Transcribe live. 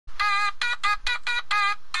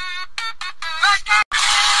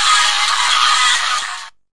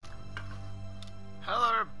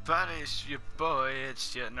It's your boy.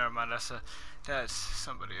 It's never mind. That's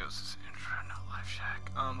somebody else's intro, not Life Shack.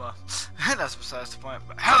 That's besides the point.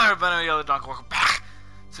 But hello, everybody. TheYoloDonkey. Welcome back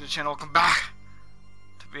to the channel. Welcome back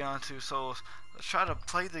to Beyond Two Souls. Let's try to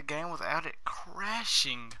play the game without it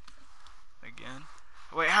crashing again.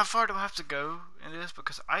 Wait, how far do I have to go in this?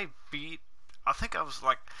 Because I think I was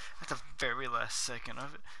like at the very last second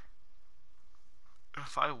of it.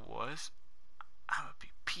 If I was, I would be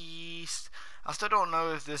pissed. I still don't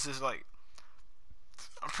know if this is like,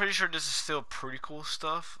 I'm pretty sure this is still pretty cool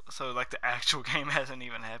stuff. So like the actual game hasn't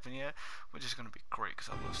even happened yet, which is going to be great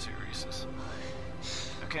because I love series.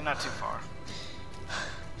 Okay, not too far.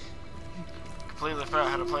 Completely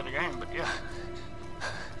forgot how to play the game, but yeah.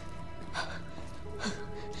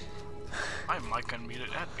 My mic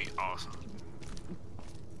unmuted, that'd be awesome.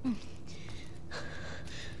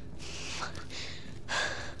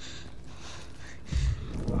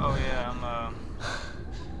 Oh yeah,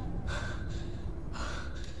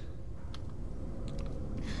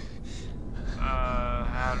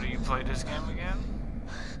 how do you play this game again?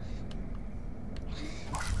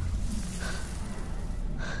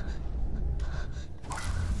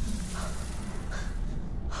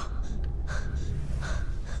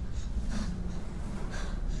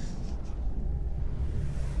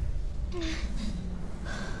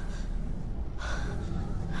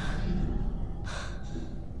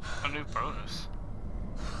 A new bonus.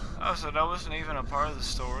 Oh, so that wasn't even a part of the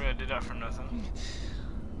story. I did that for nothing.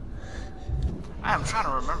 I'm trying to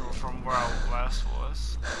remember from where I last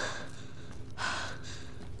was.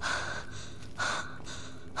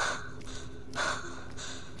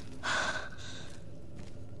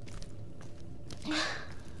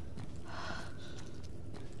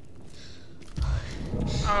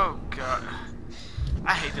 Oh god.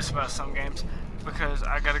 I hate this about some games because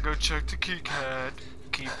I gotta go check the keypad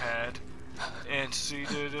and see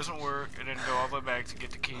that it doesn't work and then go all the way back to get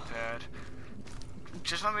the keypad.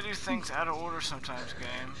 Just let me do things out of order sometimes,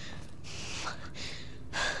 game.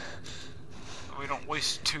 We don't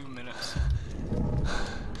waste 2 minutes.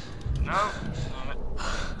 No, damn it.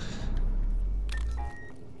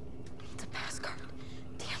 It's a passcard.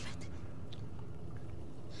 Damn it.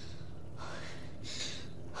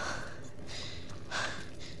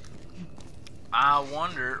 I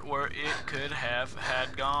wonder where it could have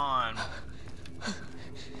had gone.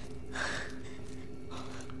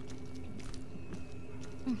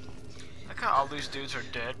 Look how all these dudes are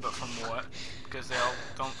dead, but from what? Because they all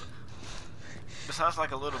don't. Besides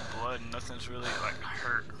like a little blood, nothing's really like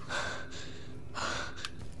hurt.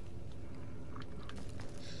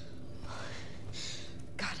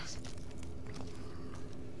 Got it.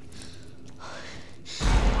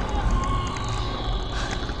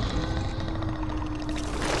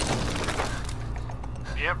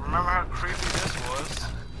 Yep, remember how creepy this was?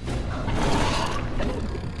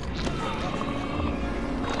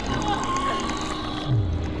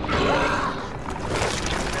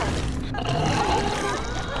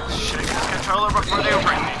 Shake this controller before they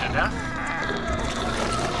bring me to death.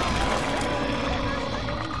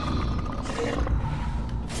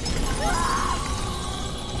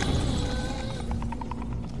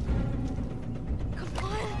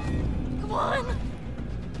 Come on.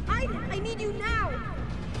 I need you now.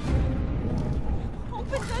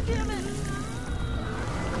 Open, goddammit.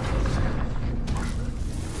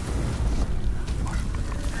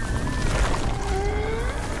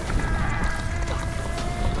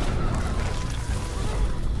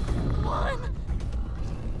 Come on.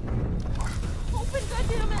 Open,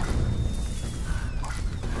 goddammit.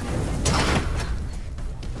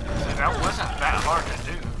 See, that wasn't that hard to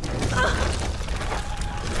do.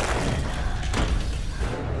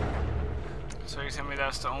 So you tell me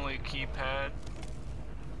that's the only keypad?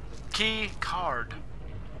 Key card.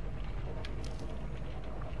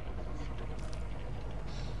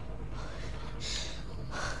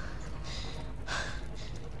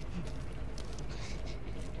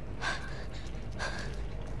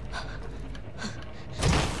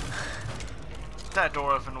 That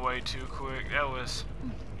door opened way too quick. That was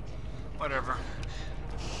whatever.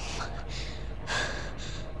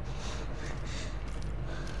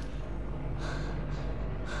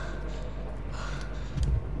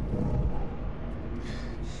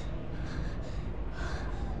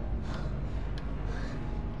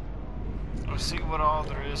 Let's see what all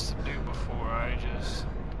there is to do before I just...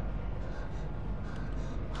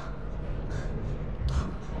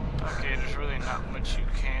 Okay, there's really not much you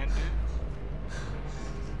can do.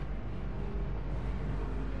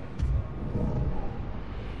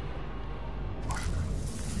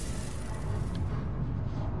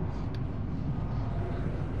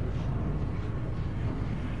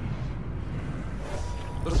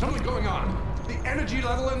 There's something going on. The energy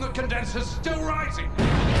level in the condenser's still rising.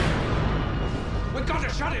 We've got to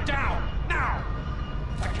shut it down, now!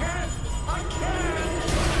 I can't! I can't!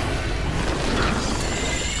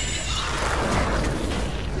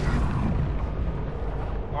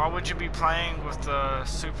 Why would you be playing with the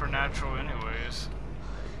supernatural anyways?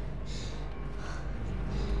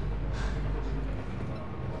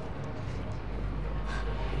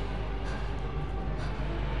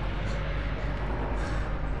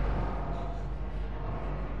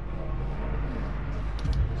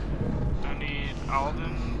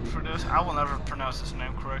 Alden for this. I will never pronounce his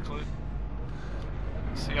name correctly.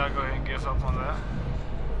 So y'all go ahead and give up on that.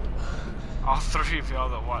 All three of y'all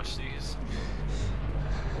that watch these.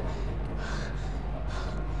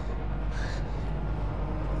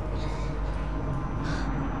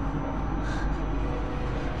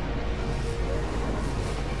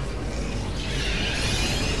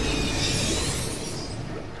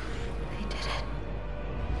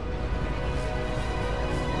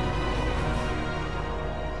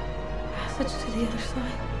 To the other side.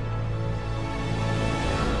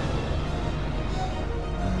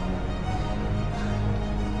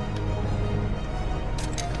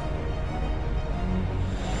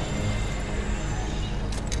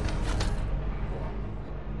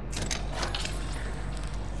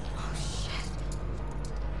 Oh shit.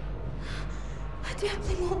 That damn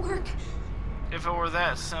thing won't work. If it were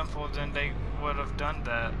that simple, then they would have done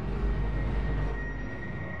that.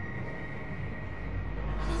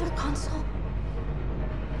 Another console.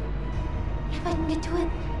 If I can get to it,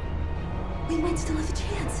 we might still have a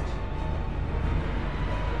chance.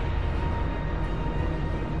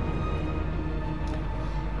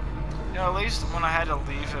 You know, at least when I had to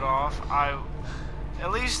leave it off,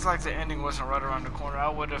 at least like the ending wasn't right around the corner. I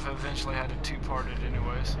would have eventually had it two-parted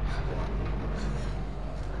anyways.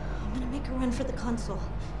 I'm gonna make a run for the console.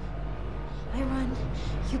 I run,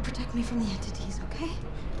 you protect me from the entities, okay?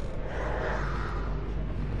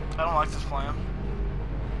 I don't like this plan.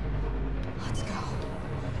 Let's go.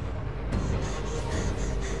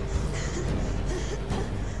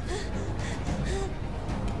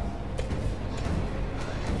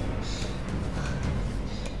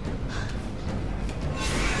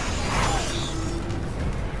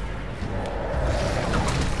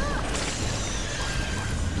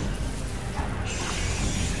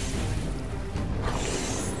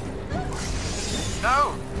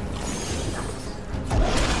 No!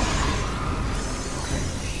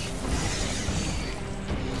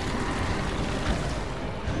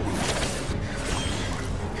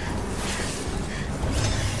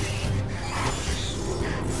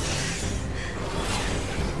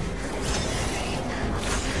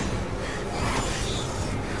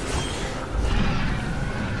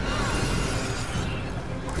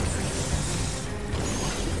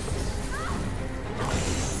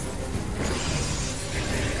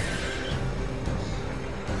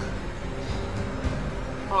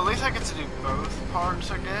 Well, at least I get to do both parts,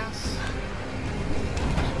 I guess.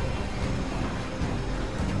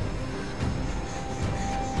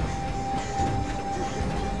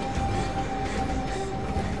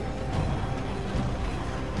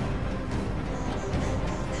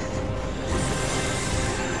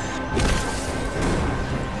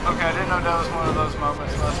 Okay, I didn't know that was one of those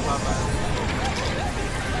moments. That's my bad.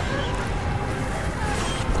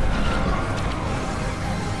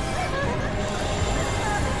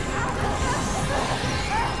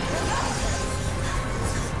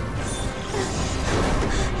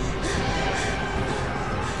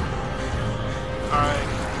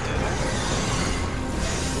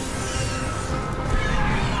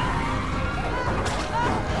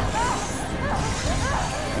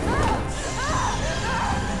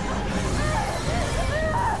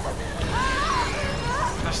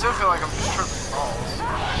 I still feel like I'm just tripping balls.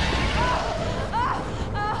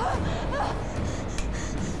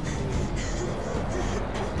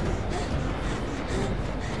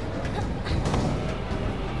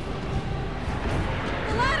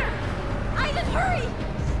 The ladder! Ivan, hurry!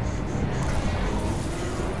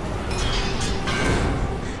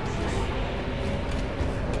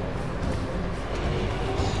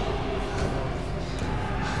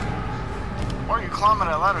 Why are you climbing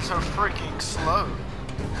that ladder so freaking slow?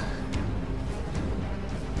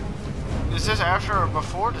 Is this after or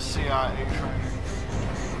before the CIA training?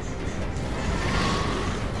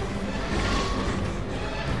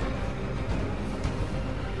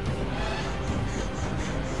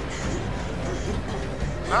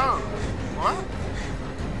 No. What?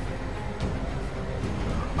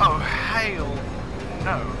 Oh, hell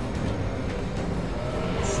no.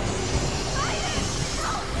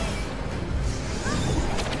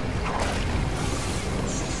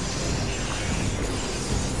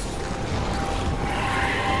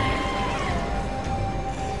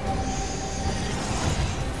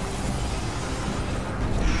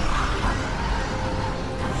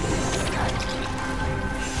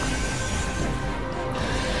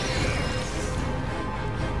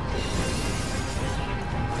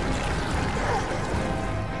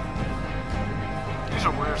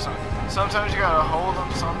 Sometimes you gotta hold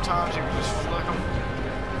them, sometimes you can just flick them.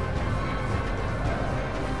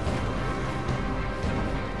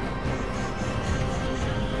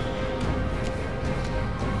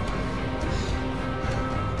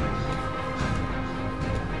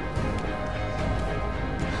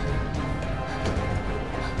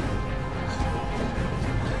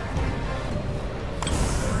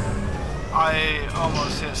 I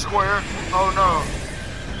almost hit square. Oh no.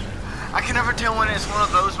 I can never tell when it's one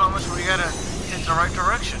of those moments where you gotta hit the right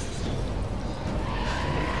direction.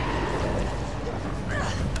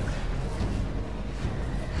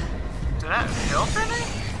 Did that help any?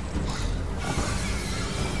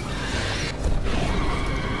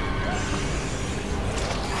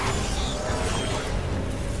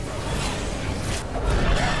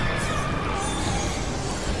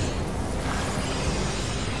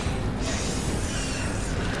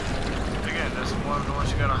 Again, that's one of the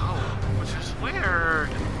ones you gotta hold. Which is weird.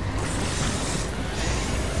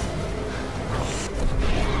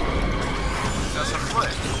 That's a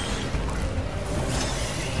flip.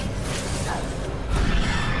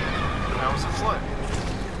 That was a flip.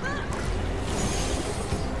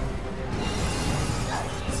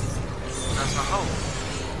 That's a hold.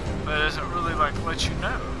 But it doesn't really like let you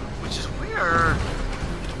know, which is weird.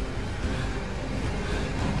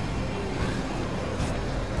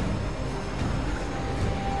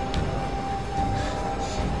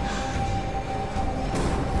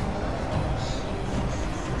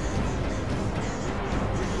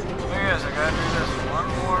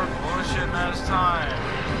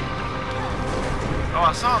 Oh,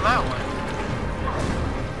 I saw that one.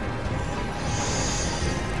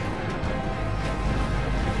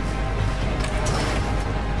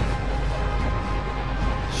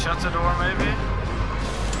 Shut the door, maybe?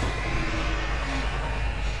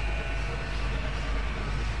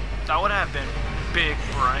 That would have been big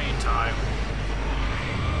brain time.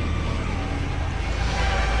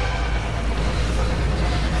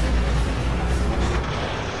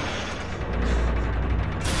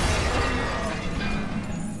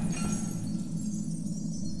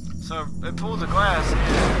 So it pulled the glass in.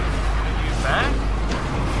 Are you back?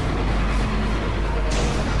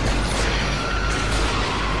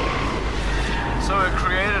 So it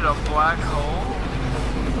created a black hole.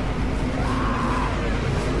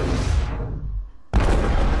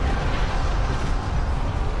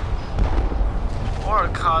 Or a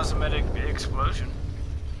cosmetic explosion.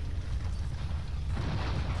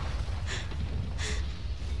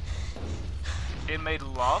 It made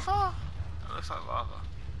lava? It looks like lava.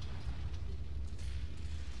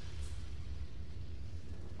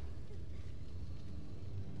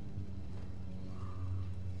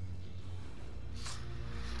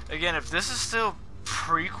 Again, if this is still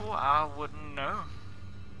prequel, I wouldn't know.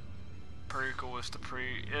 Prequel is the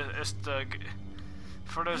it's the,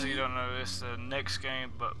 for those of you who don't know, it's the next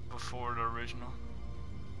game but before the original.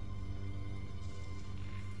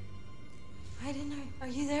 Raiden, are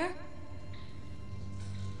you there?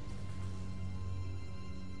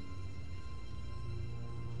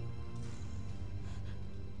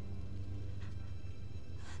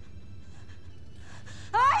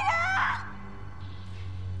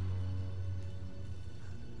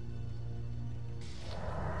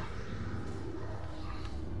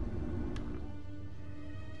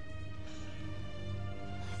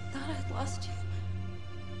 Lost you.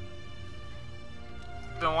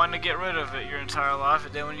 Been wanting to get rid of it your entire life,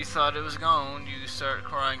 and then when you thought it was gone, you start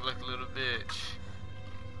crying like a little bitch.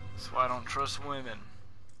 That's why I don't trust women.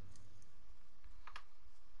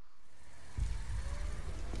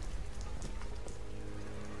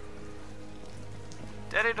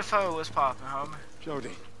 Daddy Defoe was popping, homie.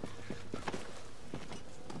 Jodie.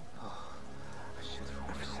 Oh, I should have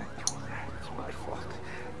never sent you there. It's my fault.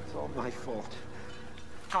 It's all my fault.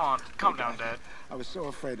 Come on, calm down, Dad. I was so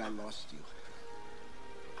afraid I lost you.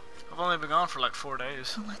 I've only been gone for like 4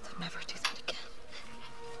 days. Don't let them ever do that again.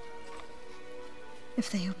 If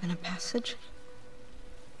they open a passage,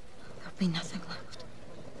 there'll be nothing left.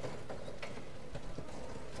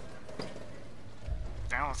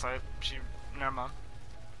 Down with it. Never mind.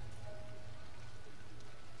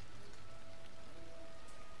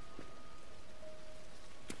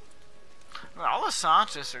 Well, all the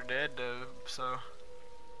scientists are dead, though, so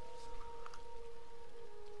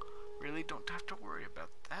really don't have to worry about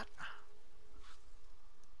that.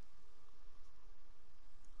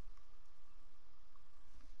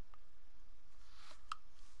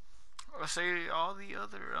 I see all the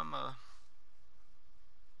other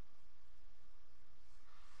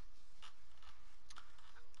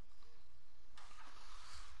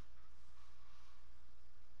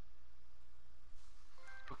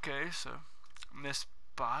okay. Okay, so missed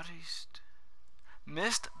bodies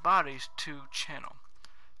to channel.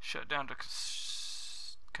 Shut down the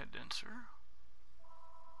condenser.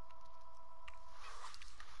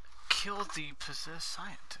 Kill the possessed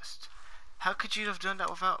scientist. How could you have done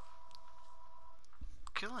that without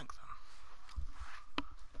killing them?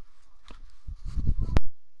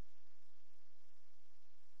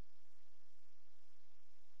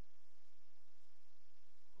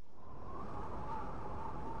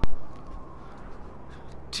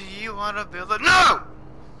 Do you want to build a— No!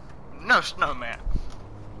 No snowman.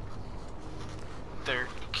 They're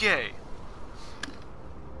gay.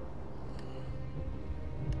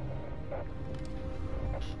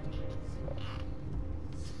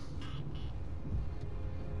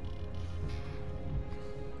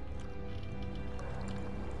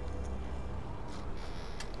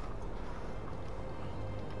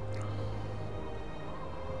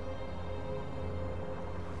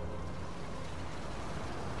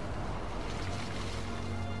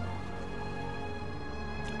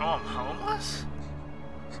 Oh, I'm homeless?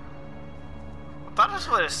 I thought that's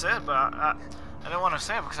what it said, but I didn't want to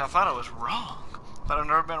say it because I thought it was wrong. But I've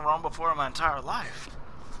never been wrong before in my entire life.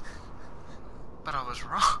 But I was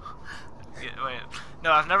wrong. Yeah, wait.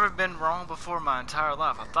 No, I've never been wrong before in my entire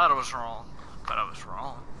life. I thought I was wrong, but I was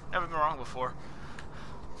wrong. Never been wrong before.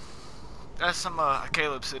 That's some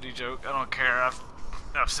Caleb City joke. I don't care.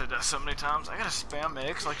 I've said that so many times. I gotta spam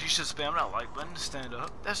X like you should spam that like button to stand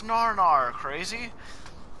up. That's nar crazy.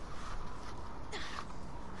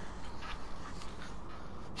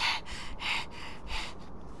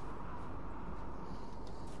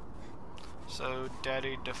 So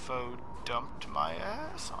Daddy Defoe dumped my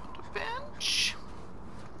ass on the bench.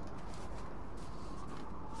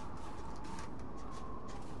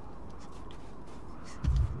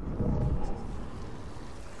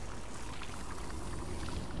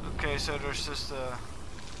 Okay, so there's just a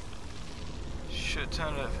shit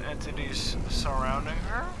ton of entities surrounding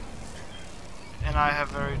her, and I have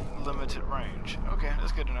very limited range. Okay,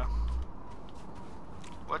 that's good to know.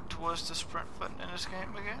 What was the sprint button in this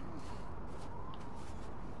game again?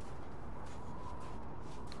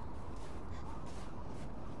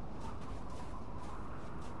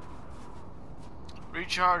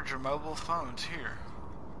 Recharge your mobile phones here.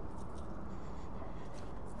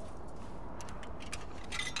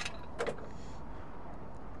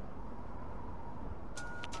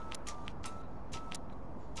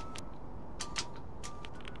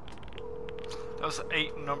 That was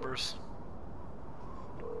 8 numbers.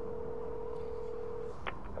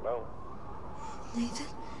 Hello? Nathan?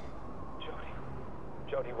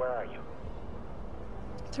 Jody, where are you?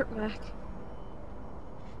 They're back.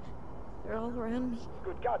 They're all around me.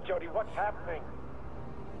 Good God, Jody, what's happening?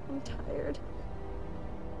 I'm tired.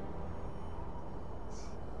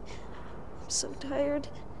 I'm so tired.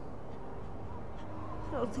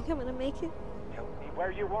 I don't think I'm gonna make it. Tell me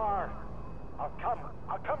where you are. I'll come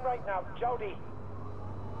right now, Jody.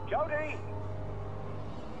 Jody!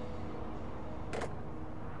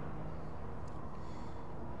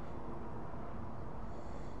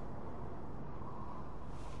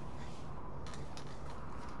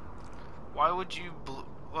 Why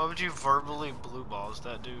would you verbally blue balls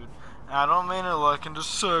that dude? And I don't mean it like in the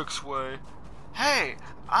sex way. Hey,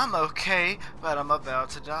 I'm okay, but I'm about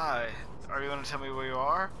to die. Are you gonna tell me where you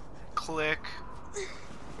are? Click.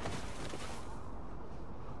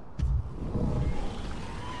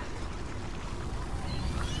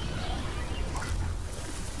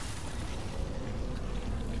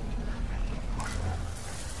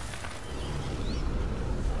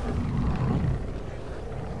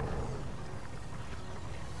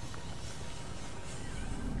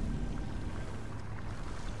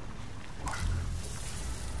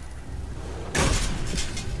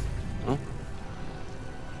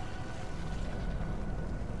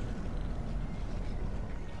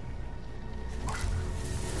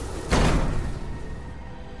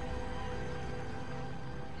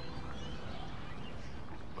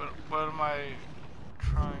 What am I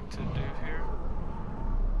trying to do here?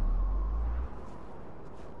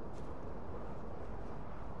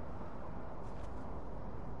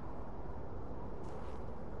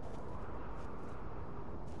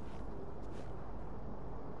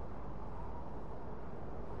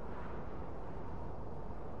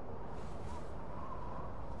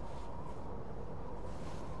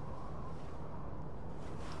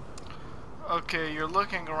 Okay, you're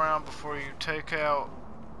looking around before you take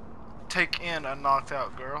in a knocked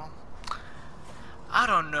out girl. I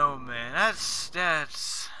don't know, man. That's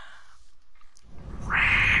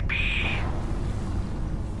rapey.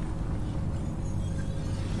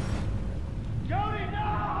 Jody,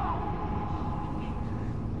 no!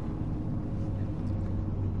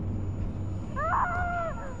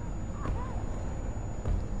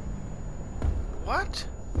 What?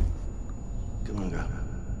 Come on, girl.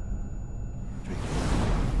 Drink.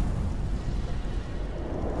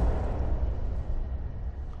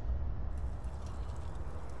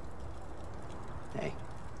 Hey.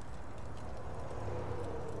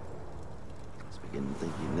 I was beginning to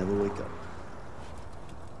think you'd never wake up.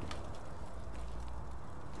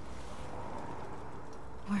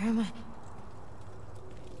 Where am I?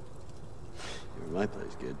 You're in my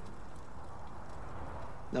place, kid.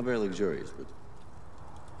 Not very luxurious, but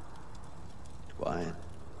quiet.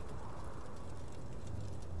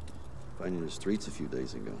 Found you in the streets a few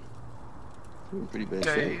days ago. You were in pretty bad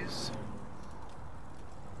shape. Days.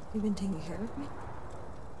 You've been taking care of me?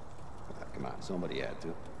 Ah, come on, somebody had to.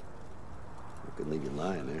 I couldn't leave you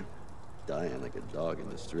lying there, dying like a dog in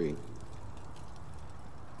the street.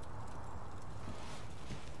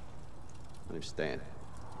 My name's Stan.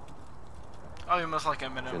 Oh, you must like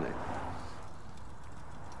him in What's your it. name?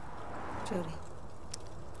 Jody.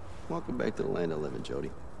 Welcome back to the land of living,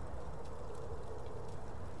 Jody.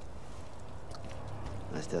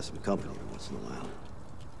 Nice to have some company every once in a while.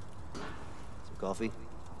 Some coffee?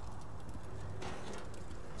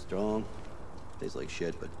 Strong. Tastes like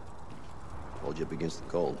shit, but hold you up against the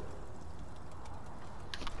cold.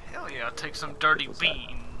 Hell yeah, I'll take some dirty What's that?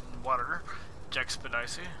 bean water. Jack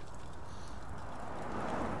Spadicy.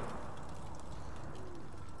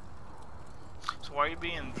 So why are you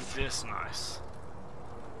being this nice?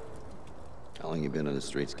 How long you been on the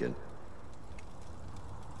streets, kid?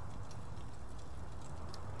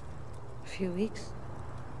 A few weeks?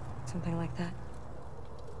 Something like that.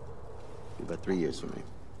 About 3 years for me.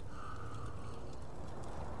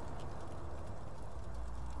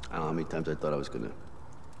 I don't know how many times I thought I was gonna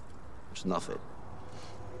snuff it.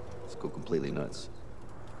 Just go completely nuts.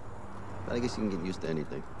 But I guess you can get used to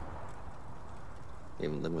anything.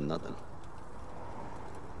 Even live with nothing.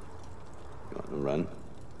 You want to run?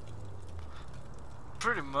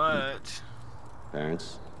 Pretty much.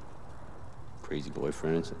 Parents? Crazy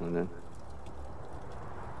boyfriend, something like that?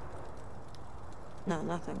 No,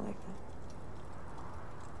 nothing like that.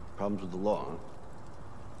 Problems with the law, huh?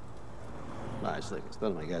 Nah, it's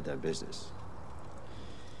none of my goddamn business.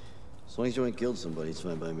 As long as you ain't killed somebody, it's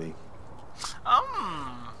fine by me.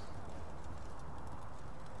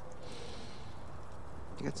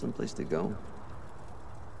 You got someplace to go?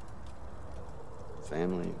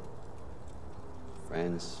 Family?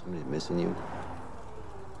 Friends? Somebody missing you?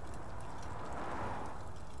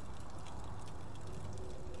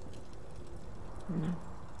 No.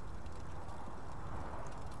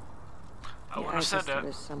 I would have said guess that. there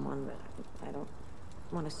is someone, but I don't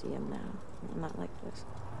want to see him now. Not like this.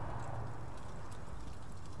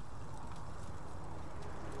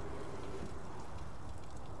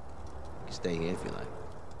 You can stay here if you like.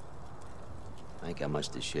 I ain't got much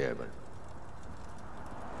to share, but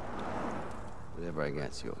whatever I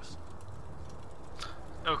got's yours.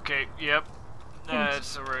 Okay, yep.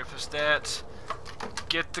 That's a rapist. That's...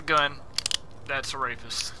 Get the gun. That's a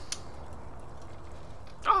rapist.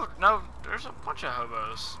 Oh, no, there's a bunch of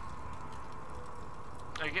hobos.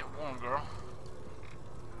 Hey, get one, girl.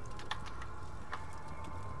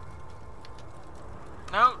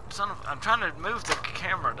 No, son of... I'm trying to move the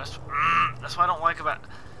camera. That's what I don't like about...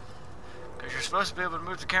 Because you're supposed to be able to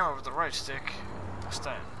move the camera with the right stick.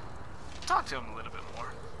 Stan. Talk to him a little bit more.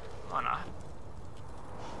 Why not?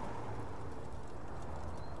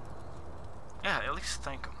 Yeah, at least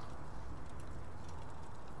thank him.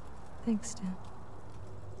 Thanks, Dan.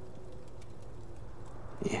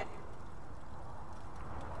 Yeah.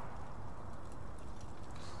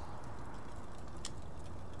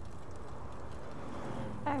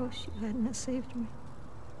 I wish you hadn't have saved me.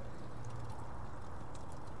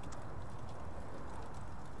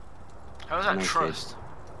 How does that Okay. trust?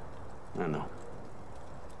 I know.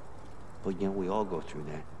 But you know, we all go through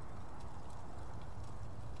that.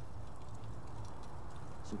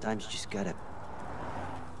 Sometimes you just gotta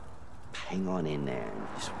hang on in there and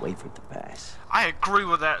just wait for it to pass. I agree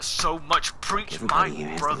with that so much. Preach, Everybody here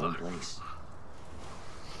my has their own brother. place.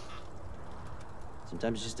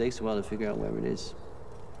 Sometimes it just takes a while to figure out where it is.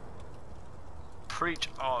 Preach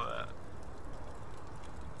all that.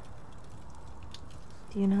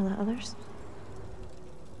 Do you know the others?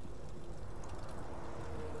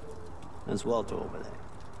 That's Walter over there.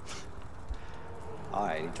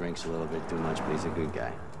 Alright, he drinks a little bit too much, but he's a good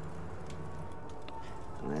guy.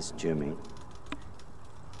 And that's Jimmy.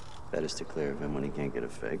 Better to clear of him when he can't get a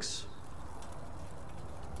fix.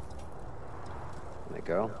 And the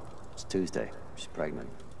girl? It's Tuesday. She's pregnant.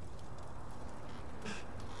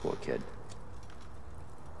 Poor kid.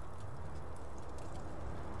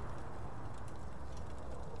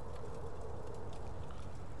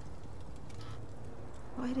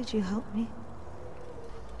 Why did you help me?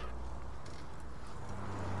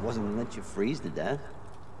 I wasn't gonna let you freeze to death.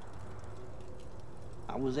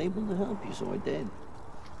 I was able to help you, so I did.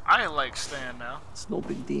 I like Stan now. It's no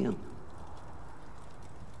big deal.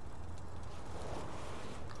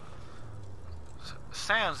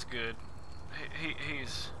 Stan's good.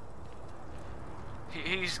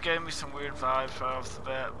 He's gave me some weird vibes right off the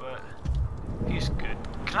bat, but he's good.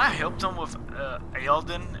 Can I help them with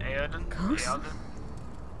Aoden? Ghost?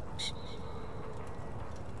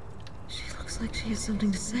 She looks like she has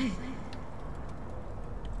something to say.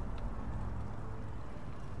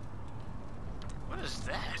 What is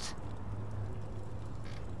that?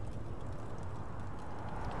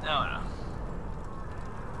 No.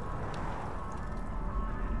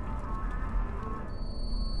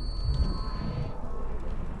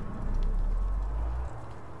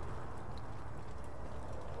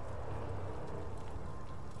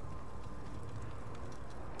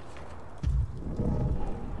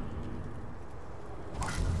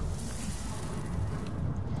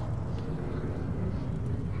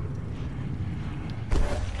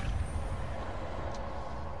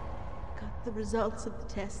 The results of the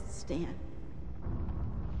test, Stan.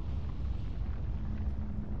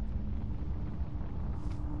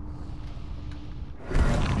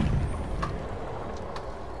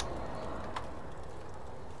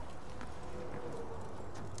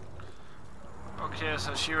 Okay,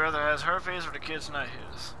 so she rather has her face or the kid's not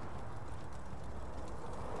his.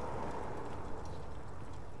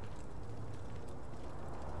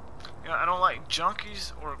 You know, I don't like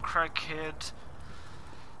junkies or crackheads.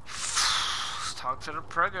 Let's talk to the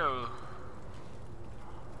prego.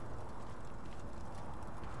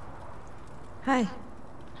 Hi.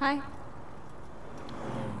 Hi.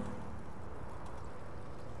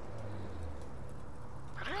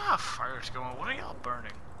 How do y'all have fires going? What are y'all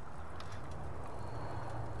burning?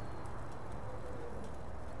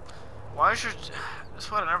 Why is your... That's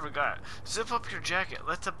what I never got. Zip up your jacket.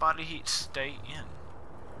 Let the body heat stay in.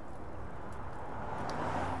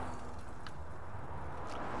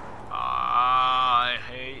 I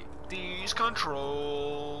hate these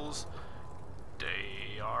controls.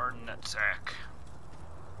 They are nutsack.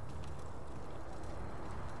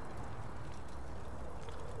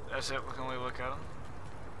 That's it. We can only look at them.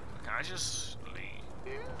 Can I just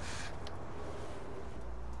leave?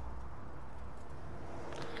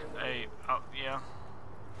 Hey, oh, yeah.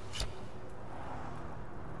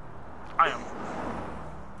 I am.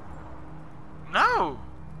 No!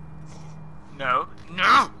 No!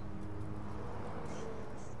 No!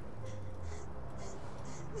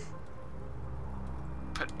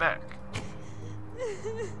 Put back.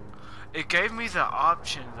 It gave me the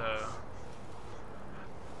option, though.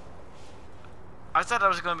 I thought I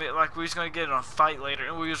was gonna be like we was gonna get in a fight later,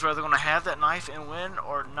 and we was rather gonna have that knife and win,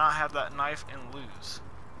 or not have that knife and lose.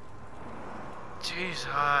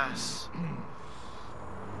 Jesus.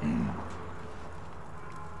 I'm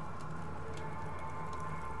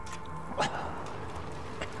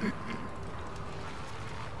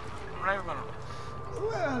not even gonna.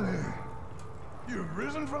 Well, you've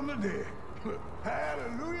risen from the dead.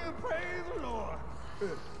 Hallelujah, praise the Lord.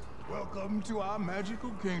 Welcome to our magical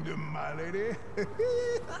kingdom, my lady.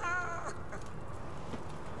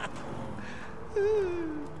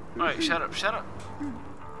 Alright, shut up, shut up.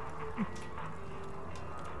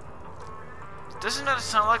 Doesn't that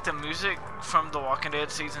sound like the music from The Walking Dead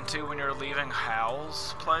Season 2 when you're leaving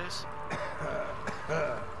Hal's place?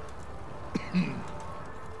 Oh,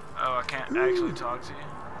 I can't actually talk to you.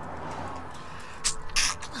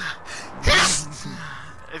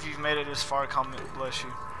 If you've made it this far, comment, bless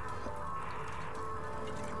you.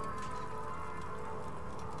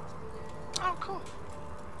 Oh, cool.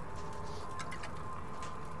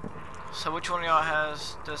 So which one of y'all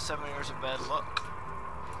has the 7 years of bad luck?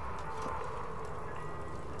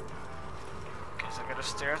 Okay, so I gotta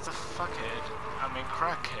stare at the fuckhead. I mean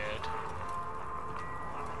crackhead.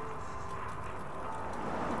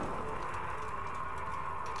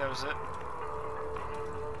 That was it.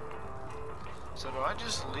 So do I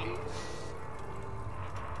just leave?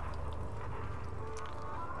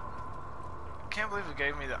 I can't believe it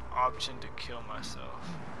gave me the option to kill myself.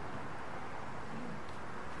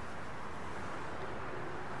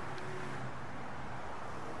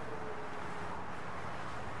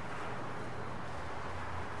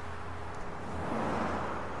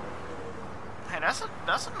 Hey, that's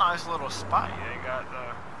a nice little spot you got.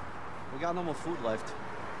 We got no more food left.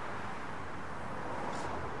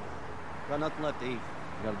 Got nothing left to eat.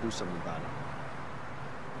 We gotta do something about it.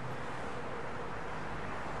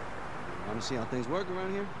 Want to see how things work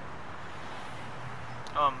around here?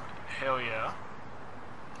 Hell yeah.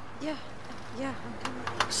 Yeah, yeah, I'm coming.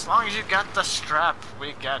 As long as you got the strap,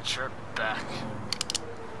 we got your back.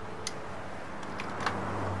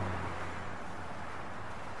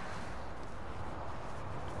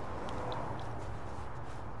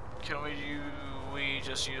 Can we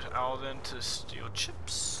just use Alden to steal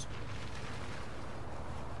chips?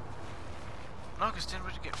 No, because then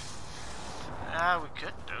we'd get... we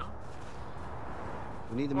could do.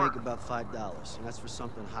 We need to make about $5, and that's for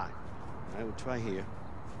something hot. I would try here.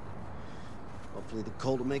 Hopefully the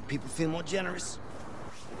cold will make people feel more generous.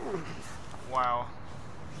 Wow.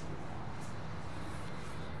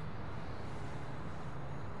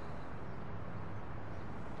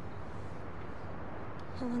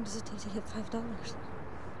 How long does it take to hit $5?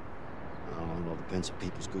 I don't know, depends on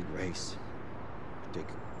people's good grace. Could take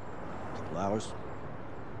a couple hours.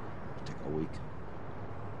 Could take a week.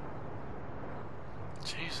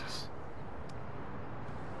 Jesus.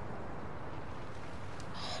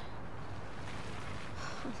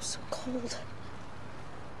 I'm so cold.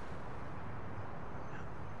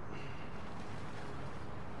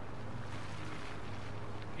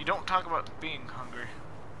 You don't talk about being hungry.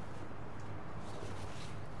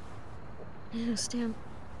 You know, Stan,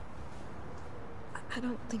 I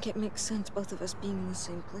don't think it makes sense both of us being in the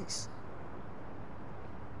same place.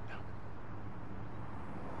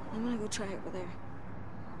 I'm gonna go try over there.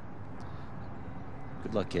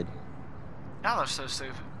 Good luck, kid. Y'all are so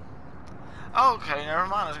stupid. Okay, never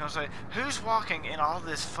mind. I was gonna say, who's walking in all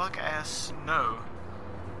this fuck-ass snow?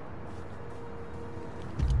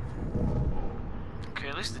 Okay,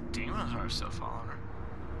 at least the demons are still following her.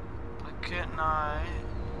 But couldn't I...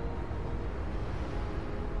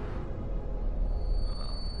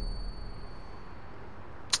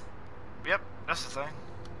 Yep, that's the thing.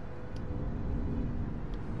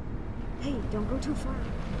 Hey, don't go too far.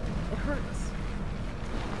 It hurts.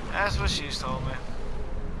 That's what she's told me.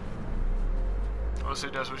 I would say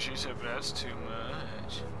that's what she said, but that's too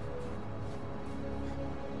much.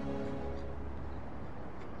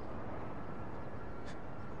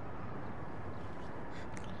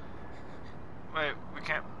 Wait, we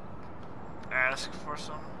can't ask for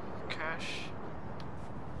some cash?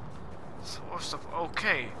 So what's the...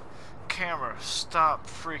 Okay. Camera, stop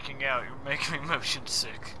freaking out. You're making me motion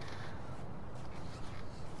sick.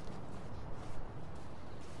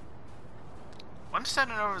 When's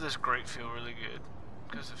standing over this grate feel really good?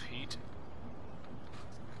 Because of heat?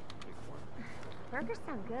 Burgers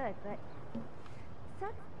sound good, but so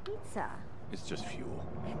does pizza. It's just fuel.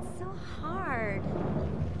 It's so hard.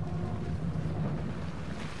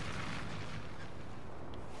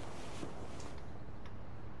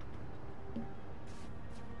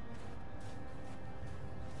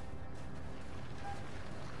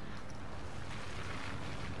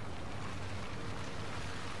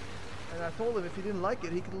 And I told him if he didn't like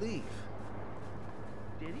it, he could leave.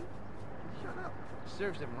 Did he? Shut up.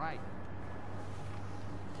 Serves him right.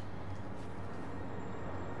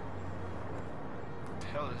 What the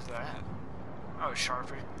hell is that? Oh,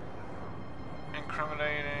 Sharpie.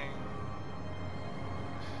 Incriminating.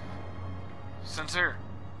 Sincere.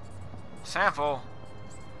 Sample.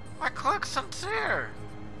 I clicked sincere.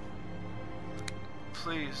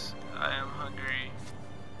 Please, I am hungry.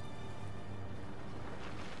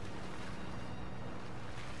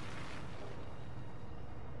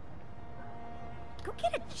 Go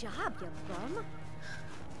get a job, you bum.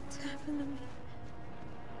 What's happened to me?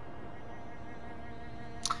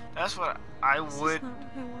 That's what I This would is not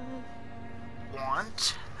what I wanted.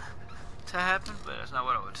 want to happen, but that's not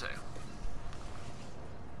what I would say.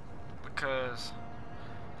 Because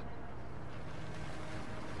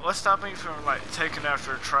what's stopping me from like taking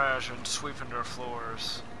after trash and sweeping their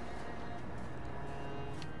floors?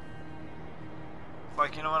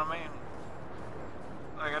 Like, you know what I mean?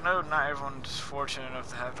 Like, I know not everyone's fortunate enough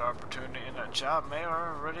to have the opportunity, and that job may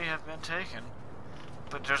already have been taken.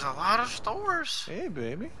 But there's a lot of stores. Hey,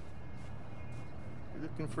 baby. You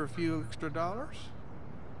looking for a few extra dollars?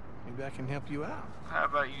 Maybe I can help you out. How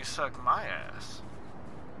about you suck my ass?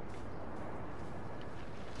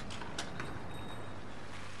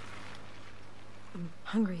 I'm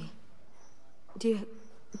hungry. Do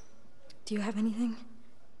you have anything?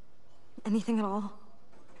 Anything at all?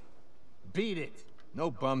 Beat it. No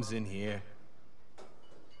bums in here.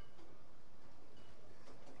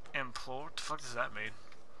 Implore? What the fuck does that mean?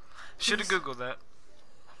 Should've googled that.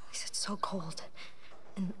 It's so cold.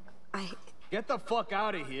 And I... Get the fuck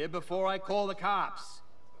out of here before I call the cops.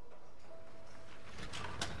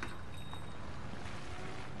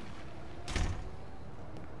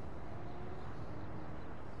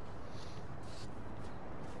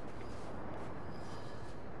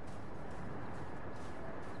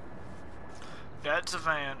 That's a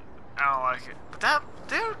van. I don't like it. But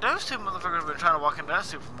those two motherfuckers have been trying to walk into that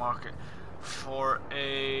supermarket for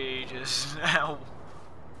ages now.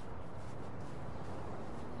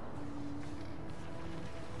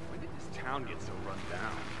 When did this town get so run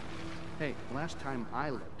down? Hey, last time I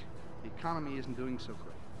looked, the economy isn't doing so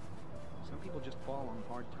great. Some people just fall on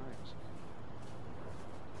hard times.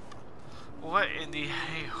 What in the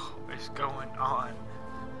hell is going on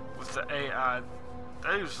with the AI?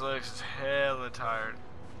 Those legs is hella tired.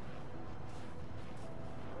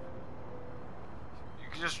 You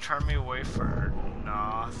can just turn me away for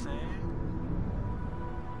nothing.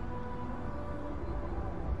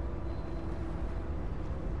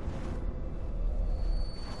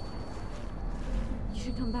 You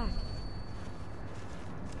should come back.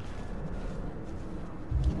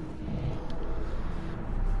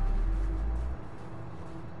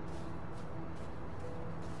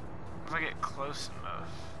 If I get close enough.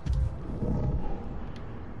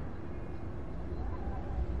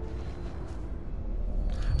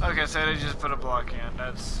 Okay, so they just put a block in.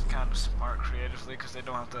 That's kind of smart creatively because they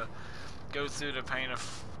don't have to go through the pain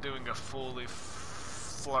of doing a fully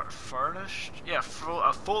furnished, a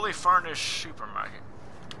fully furnished supermarket.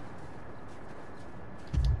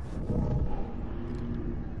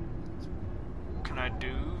 Can I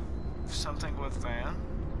do something with van?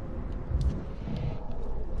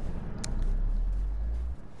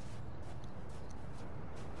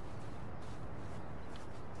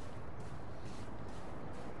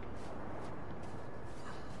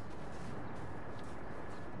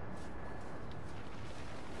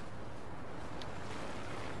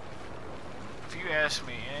 If you ask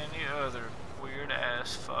me any other weird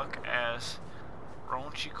ass, fuck ass,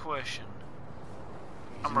 raunchy question,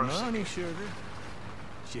 I'm roasting. Money, sugar.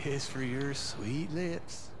 Just for your sweet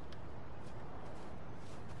lips.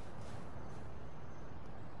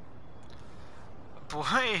 Boy,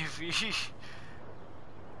 if you...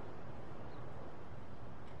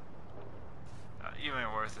 you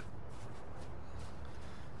ain't worth it.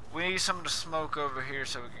 We need something to smoke over here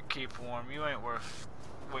so we can keep warm. You ain't worth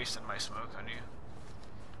wasting my smoke on you.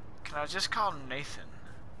 Can I just call Nathan?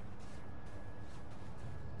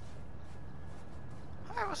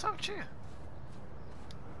 Hi, what's up with you?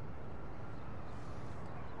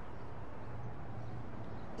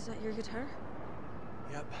 Is that your guitar?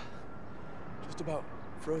 Yep. Just about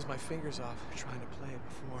froze my fingers off trying to play it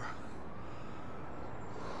before.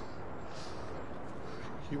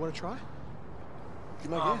 You want to try? Be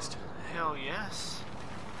my guest. Hell yes.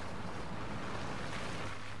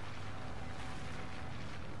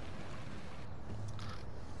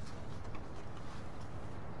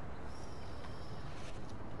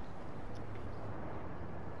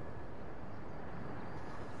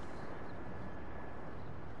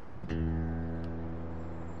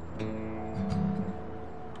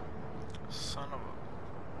 Son of a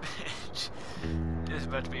bitch. This is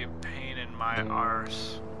about to be a pain in my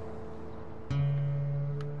arse.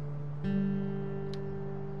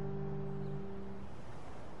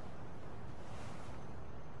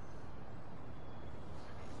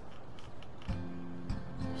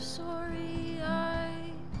 Sorry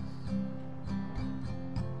eyes,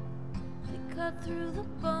 they cut through the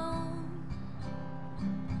bone,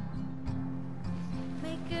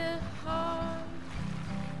 make it hard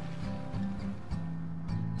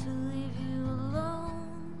to leave you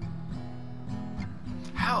alone.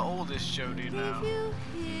 How old is Jody now? Leave you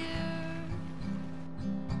here,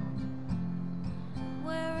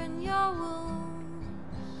 wearing your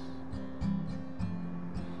wounds,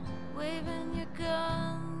 waving your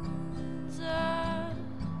guns at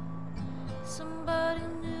somebody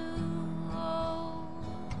new. Oh,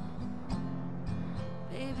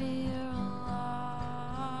 baby, you're a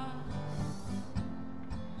loss.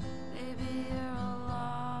 Baby, you're a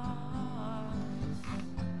loss.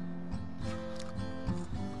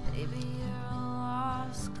 Baby, you're a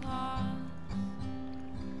lost cause.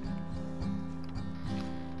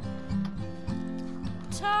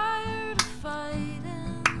 Tired of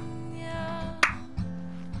fighting, yeah.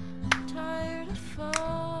 Tired of fighting.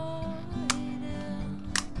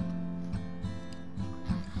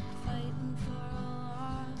 Fighting for a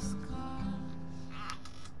lost cause.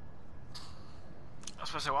 I was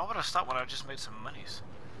supposed to say, why would I stop when I just made some monies?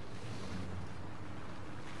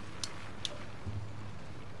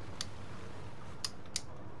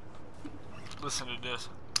 Listen to this.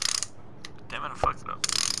 Damn it, I fucked it up.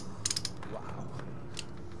 Wow.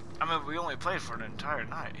 I mean, we only played for an entire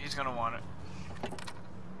night. He's gonna want it.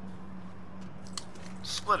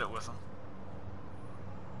 Split it with him.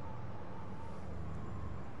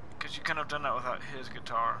 Because you couldn't have done that without his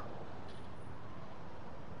guitar.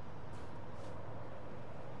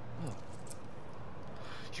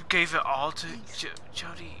 You gave it all to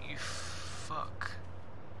Jody, you fuck.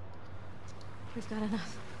 We've got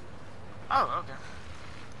enough. Oh, okay.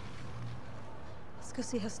 Let's go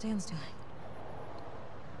see how Stan's doing.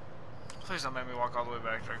 Please don't make me walk all the way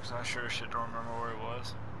back there, because I sure as shit don't remember where it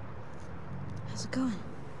was. How's it going?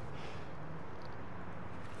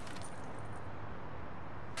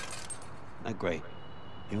 Not great.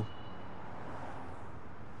 You?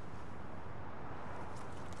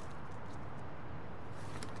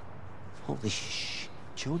 Holy shit.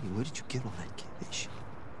 Jody, where did you get all that cash?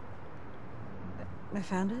 I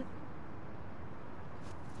found it.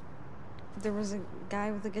 There was a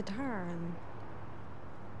guy with a guitar, and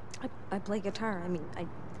I play guitar. I mean,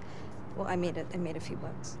 I made a few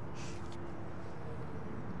bucks.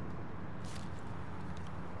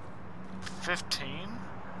 15?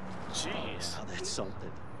 Jeez. Oh, that's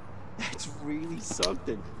something. That's really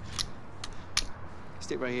something.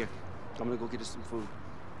 Stay right here. I'm gonna go get us some food.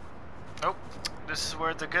 Nope. This is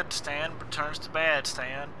where the good Stan returns to bad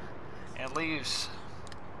Stan and leaves.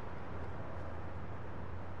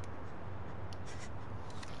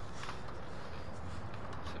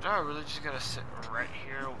 So do I really just gotta sit right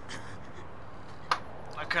here?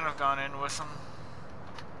 I couldn't have gone in with him.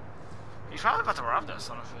 He's probably about to rob that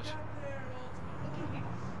son of a bitch.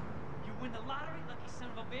 You win the lottery, lucky son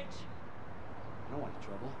of a bitch. I don't want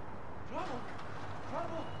trouble. Trouble?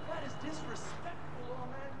 Trouble? That is disrespectful, oh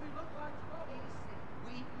man. We look like trouble.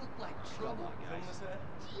 We look like trouble, guys.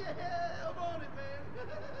 Yeah, I'm on it, man.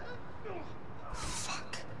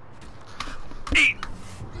 Fuck. Eat!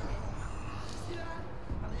 See that?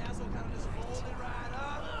 How the asshole kind of just folded right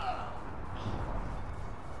up.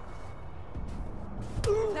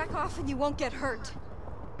 Back off and you won't get hurt.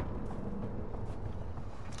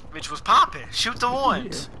 Bitch was popping. Shoot the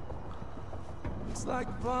ones. Looks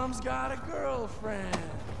like Bum's got a girlfriend.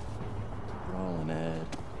 Rolling Ed.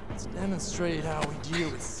 Let's demonstrate how we deal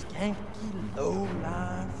with skanky,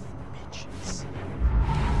 low-life bitches.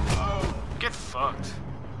 Get fucked.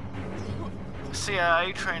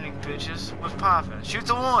 CIA training bitches was popping. Shoot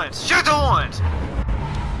the ones. Shoot the ones.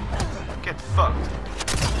 Get fucked.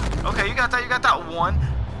 Okay, you got that one.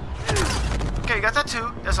 Okay, you got that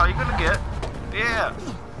two. That's all you're gonna get. Yeah.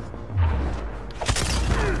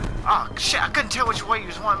 Ah, oh, shit, I couldn't tell which way you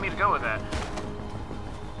just wanted me to go with that.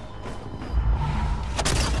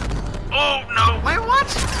 Oh, no, wait, what?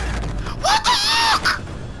 What the fuck?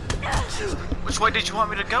 Which way did you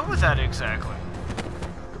want me to go with that exactly?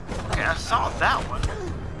 Okay, I saw that one.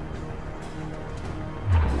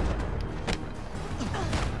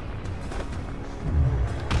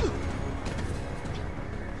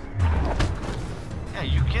 Yeah,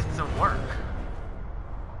 you get the work.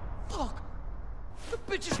 Fuck! The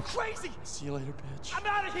bitch is crazy! See you later, bitch. I'm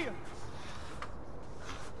out of here!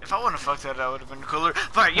 If I wouldn't have fucked that, that would have been cooler.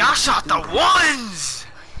 But y'all shot the ones!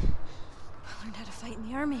 I learned how to fight in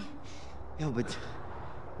the army. Yeah, but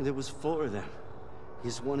there was 4 of them.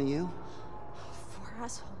 Is one of you? 4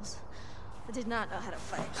 assholes. I did not know how to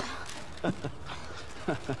fight.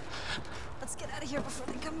 Let's get out of here before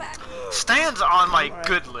they come back. Stan's on my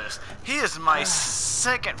good list. He is my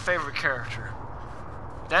second favorite character.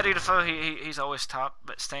 Daddy Defoe, he's always top,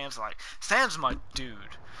 but Stan's my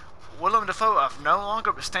dude. Willem Dafoe, I've no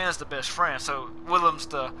longer, but Stan's the best friend. So Willem's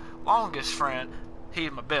the longest friend. He's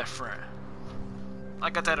my best friend. I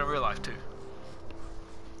got that in real life too.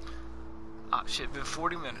 Ah, shit, been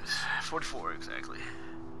 40 minutes. 44 exactly.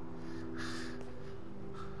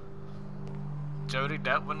 Jody,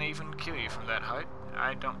 that wouldn't even kill you from that height.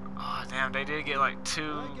 I don't. Oh, damn, they did get like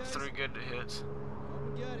 2, 3 good hits.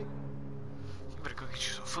 You better go get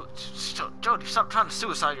you some food. Jody, stop trying to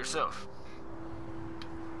suicide yourself.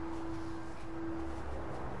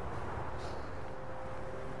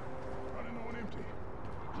 Running on empty.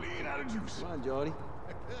 Clean out of juice. Come on, Jody.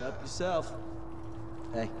 Help yourself.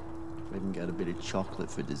 Hey, we even got a bit of chocolate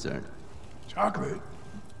for dessert. Chocolate?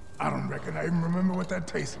 I don't reckon I even remember what that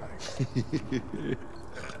tastes like.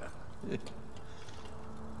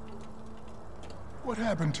 What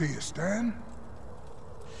happened to you, Stan?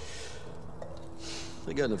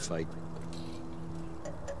 I got in a fight.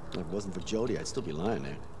 If it wasn't for Jody, I'd still be lying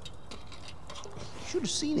there. You should have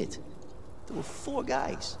seen it. There were 4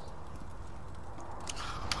 guys.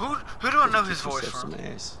 Who do I know his voice from? Some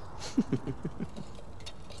ass.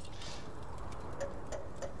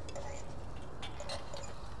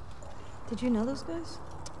 Did you know those guys?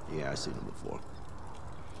 Yeah, I've seen them before.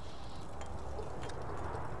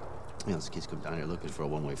 Yeah, those kids come down here looking for a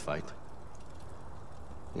one-way fight.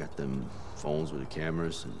 They got them phones with the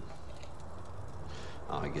cameras, and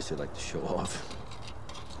I guess they like to show off.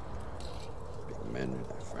 Big men with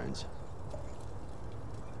their friends.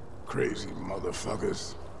 Crazy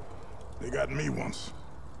motherfuckers. They got me once.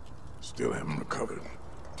 Still haven't recovered.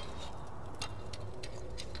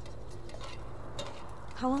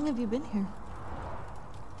 How long have you been here?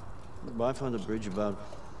 Well, I found the bridge about,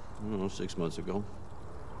 I don't know, 6 months ago.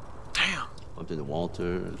 Damn. Bumped into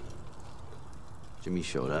Walter, and Jimmy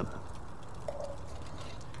showed up.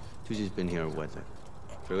 Tuesday's been here, what,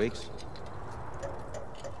 3 weeks?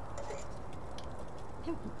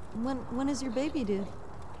 Hey, when is your baby due?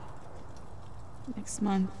 Next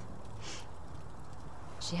month.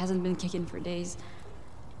 She hasn't been kicking for days.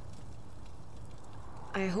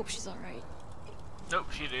 I hope she's alright.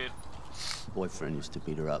 Nope, she did. Boyfriend used to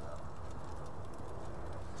beat her up.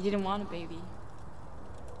 He didn't want a baby.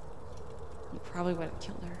 He probably would have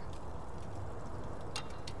killed her.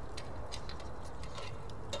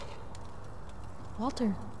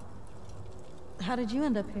 Walter, how did you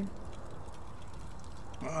end up here?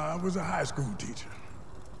 I was a high school teacher.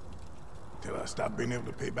 Till I stopped being able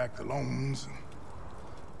to pay back the loans. And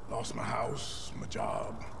lost my house, my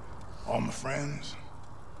job, all my friends.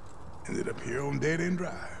 Ended up here on Dead End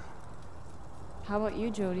Drive. How about you,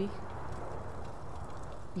 Jody?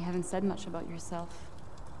 You haven't said much about yourself.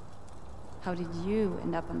 How did you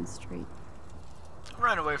end up on the street?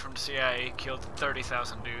 Ran away from the CIA, killed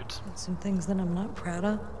 30,000 dudes. Did some things that I'm not proud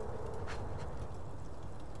of.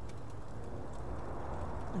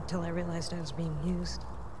 Until I realized I was being used.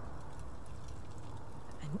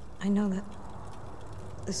 I know that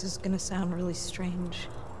this is gonna sound really strange,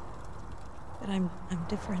 but I'm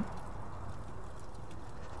different.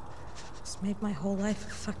 It's made my whole life a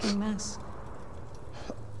fucking mess.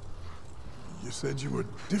 You said you were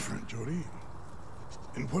different, Jody.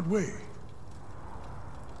 In what way?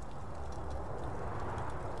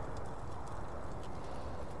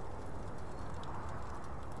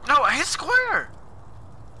 No, I hit square!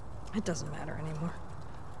 It doesn't matter anymore.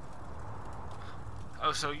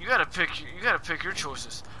 Oh, so you gotta pick your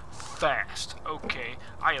choices fast. Okay,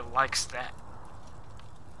 I likes that.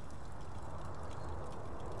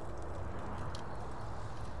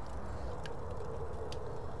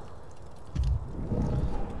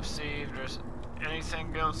 See if there's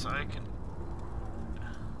anything else I can.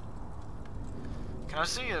 Can I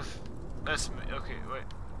see if that's me? Okay, wait.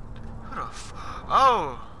 Who the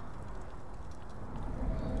Oh!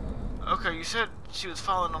 Okay, you said she was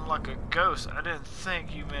following him like a ghost. I didn't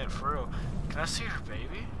think you meant for real. Can I see her,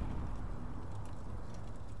 baby?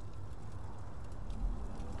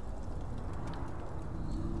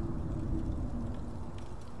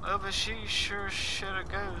 Oh, but she sure as shit a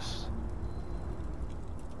ghost.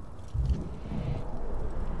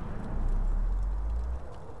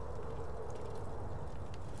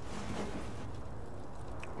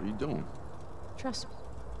 What are you doing? Trust me.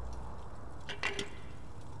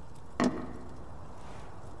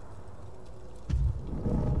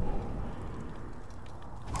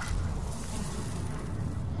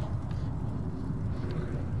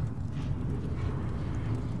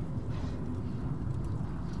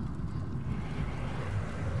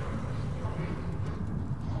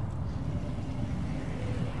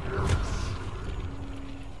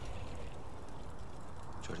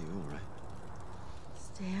 Jody, you all right?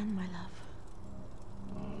 Stan, my love.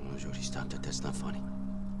 Oh, Jody, stop that. That's not funny.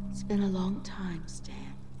 It's been a long time,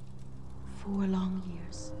 Stan. 4 long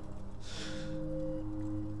years.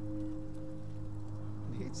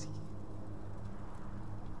 Nancy.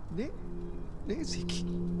 Nancy,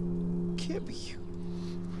 can't be you.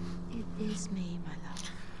 It is me, my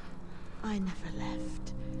love. I never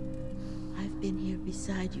left. I've been here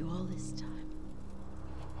beside you all this time.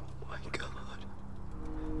 Oh, my God.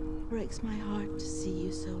 Breaks my heart to see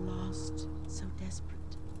you so lost, so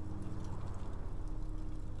desperate.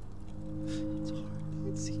 It's hard,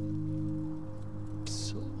 Nancy. It's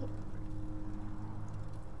so hard.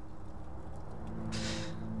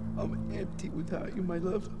 I'm empty without you, my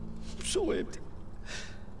love. I'm so empty.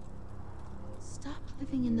 Stop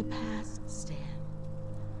living in the past, Stan.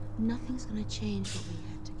 Nothing's gonna change what we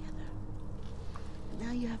had together.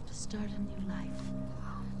 Now you have to start a new life.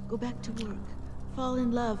 Go back to work. Fall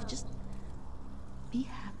in love. Just be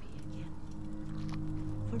happy again.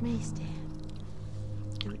 For me, Stan.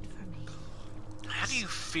 Do it for me. How do you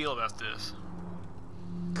feel about this?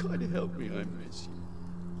 God help me, I miss you.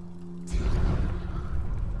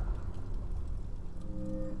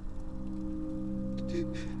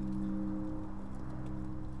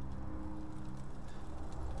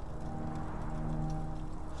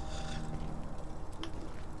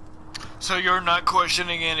 So you're not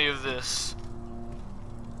questioning any of this?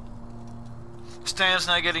 Stan's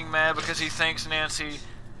not getting mad because he thinks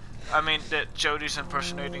that Jody's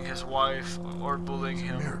impersonating his wife or bullying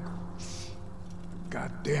him. Miracle.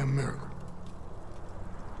 goddamn miracle.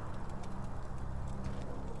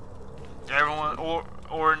 Everyone,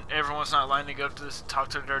 or everyone's not lining up to this, talk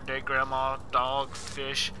to their dead grandma, dog,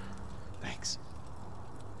 fish. Thanks.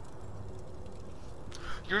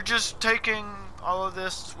 You're just taking all of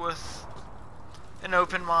this with an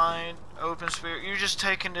open mind, open spirit. You're just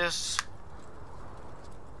taking this.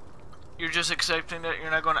 You're just accepting that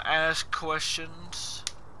you're not going to ask questions.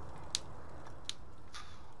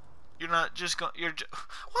 You're not just going. You're just.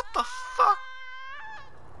 What the fuck?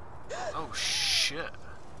 Oh shit.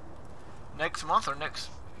 Next month or next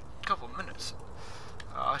couple of minutes.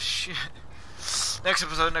 Oh shit. Next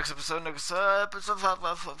episode, next episode, next episode.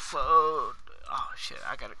 Oh shit,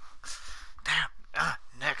 I gotta. Damn.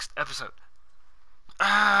 Next episode.